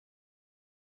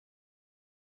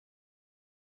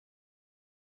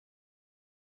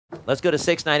Let's go to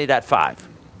 690.5.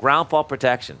 Ground fault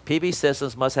protection. PV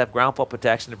systems must have ground fault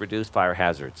protection to reduce fire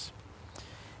hazards.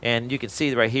 And you can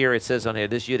see right here, it says on here,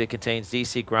 this unit contains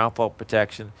DC ground fault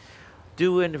protection.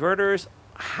 Do inverters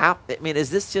have, I mean,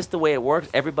 is this just the way it works?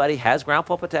 Everybody has ground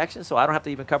fault protection, so I don't have to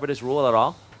even cover this rule at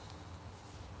all?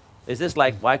 Is this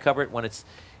like, why cover it when it's,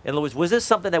 in other words, was this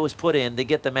something that was put in to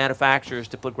get the manufacturers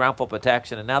to put ground fault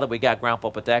protection, and now that we got ground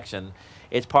fault protection,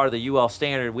 it's part of the UL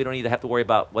standard, we don't need to have to worry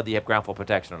about whether you have ground fault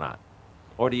protection or not?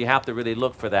 Or do you have to really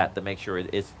look for that to make sure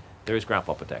there is ground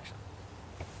fault protection?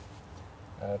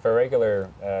 For a regular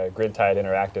grid-tied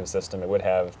interactive system, it would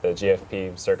have the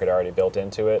GFP circuit already built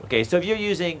into it. Okay, so if you're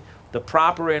using the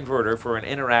proper inverter for an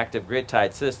interactive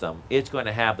grid-tied system, it's going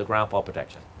to have the ground fault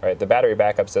protection. Right. The battery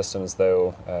backup systems,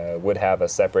 though, would have a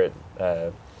separate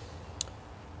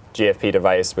GFP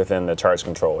device within the charge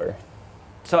controller.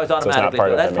 So it's automatically, so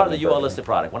it's that's part of the UL listed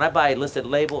product. When I buy listed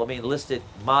label, I mean listed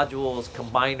modules,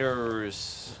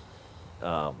 combiners,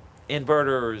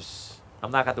 inverters, I'm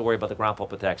not going to have to worry about the ground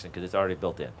fault protection because it's already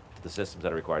built in to the systems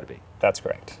that are required to be. That's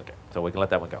correct. Okay, so we can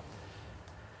let that one go.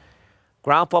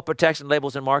 Ground fault protection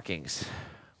labels and markings.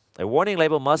 A warning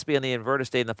label must be in the inverter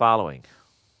stating the following.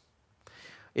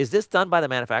 Is this done by the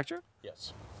manufacturer?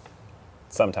 Yes.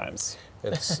 Sometimes.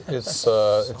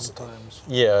 Sometimes.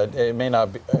 Yeah, it may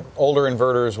not be. Older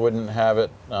inverters wouldn't have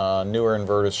it. Newer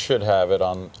inverters should have it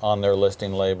on their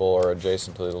listing label or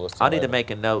adjacent to the listing label. I need to make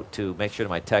a note to make sure that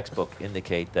my textbook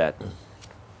indicate that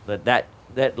that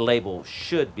label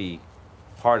should be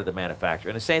part of the manufacturer.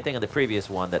 And the same thing in the previous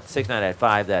one, that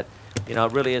 698.5, that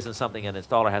it really isn't something an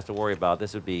installer has to worry about.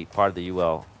 This would be part of the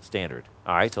UL standard.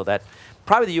 All right, so that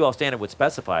probably the UL standard would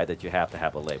specify that you have to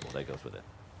have a label that goes with it.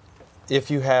 If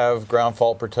you have ground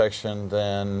fault protection,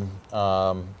 then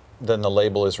the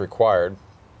label is required.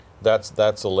 That's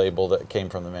a label that came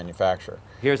from the manufacturer.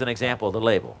 Here's an example of the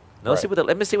label. Now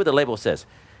let me see what the label says.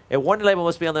 A warning label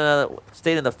must be on the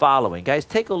stating the following. Guys,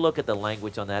 take a look at the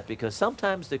language on that, because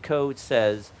sometimes the code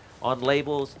says on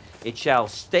labels it shall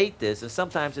state this, and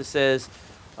sometimes it says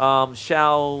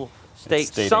shall state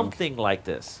something like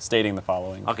this. Stating the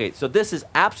following. Okay, so this is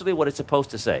absolutely what it's supposed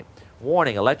to say.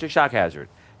 Warning, electric shock hazard.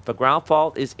 If a ground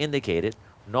fault is indicated,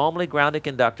 normally grounded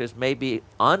conductors may be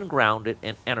ungrounded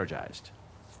and energized.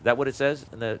 Is that what it says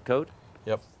in the code?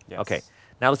 Yep. Yes. Okay.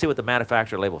 Now let's see what the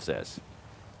manufacturer label says.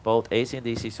 Both AC and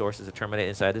DC sources are terminated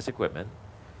inside this equipment.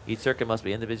 Each circuit must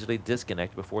be individually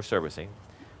disconnected before servicing.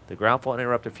 The ground fault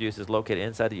interrupter fuse is located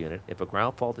inside the unit. If a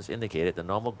ground fault is indicated, the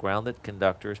normal grounded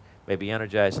conductors may be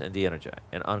energized and de-energized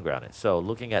and ungrounded. So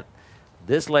looking at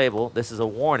this label, this is a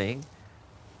warning.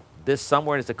 This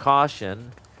somewhere is a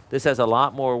caution. This has a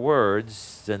lot more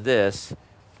words than this.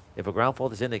 If a ground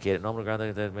fault is indicated, normal ground.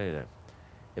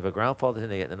 If a ground fault is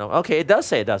indicated, okay, it does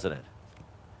say it, doesn't it?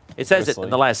 It says it in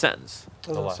the last sentence.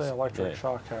 Doesn't say electric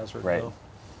shock hazard, right. though.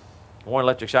 Warn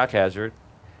electric shock hazard,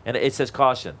 and it says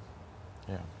caution.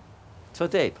 Yeah. So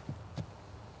Dave,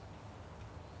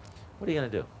 what are you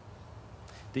going to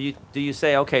do? Do you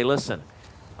say, okay, listen,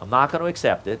 I'm not going to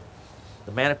accept it.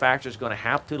 The manufacturer's going to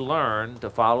have to learn to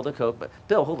follow the code. But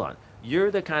Bill, hold on.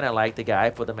 You're the kind of like the guy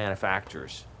for the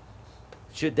manufacturers.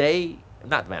 Should they,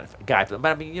 not the guy, but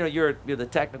I mean, you're the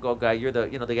technical guy. You're the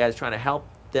the guy that's trying to help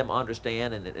them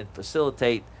understand and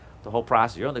facilitate the whole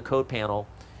process. You're on the code panel.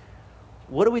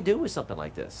 What do we do with something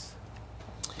like this?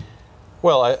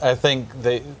 Well, I think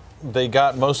they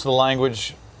got most of the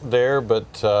language there,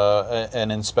 but an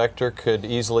inspector could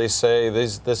easily say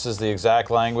this is the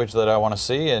exact language that I want to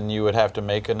see, and you would have to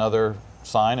make another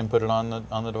sign and put it on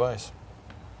the device.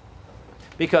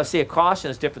 Because see, a caution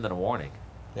is different than a warning.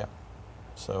 Yeah.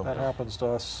 So that happens to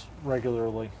us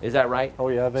regularly. Is that right? Oh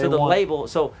yeah. So the label.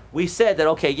 So we said that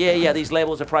okay, yeah, these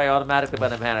labels are probably automatically by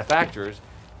the manufacturers,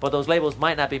 but those labels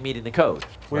might not be meeting the code.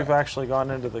 We've actually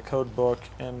gone into the code book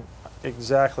and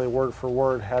exactly word for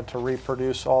word had to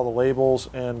reproduce all the labels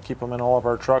and keep them in all of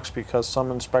our trucks, because some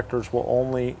inspectors will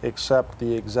only accept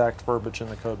the exact verbiage in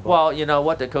the code book. Well, you know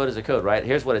what? The code is a code, right?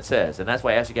 Here's what it says, and that's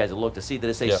why I asked you guys to look to see,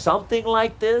 did it say something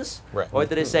like this, or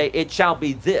did it say it shall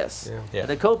be this? And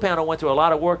the code panel went through a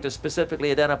lot of work to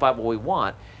specifically identify what we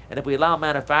want, and if we allow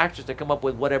manufacturers to come up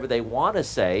with whatever they want to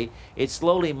say, it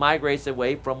slowly migrates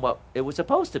away from what it was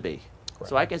supposed to be.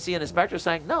 So I can see an inspector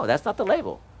saying, no, that's not the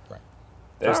label.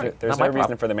 There's no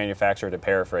reason for the manufacturer to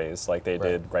paraphrase like they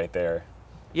did right there.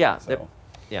 Yeah, so.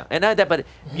 Yeah, and but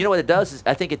you know what it does is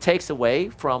I think it takes away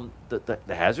from the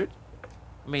hazard.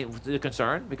 I mean, the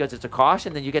concern, because it's a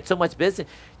caution, then you get so much business.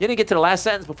 You didn't get to the last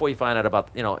sentence before you find out about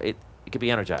it could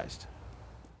be energized.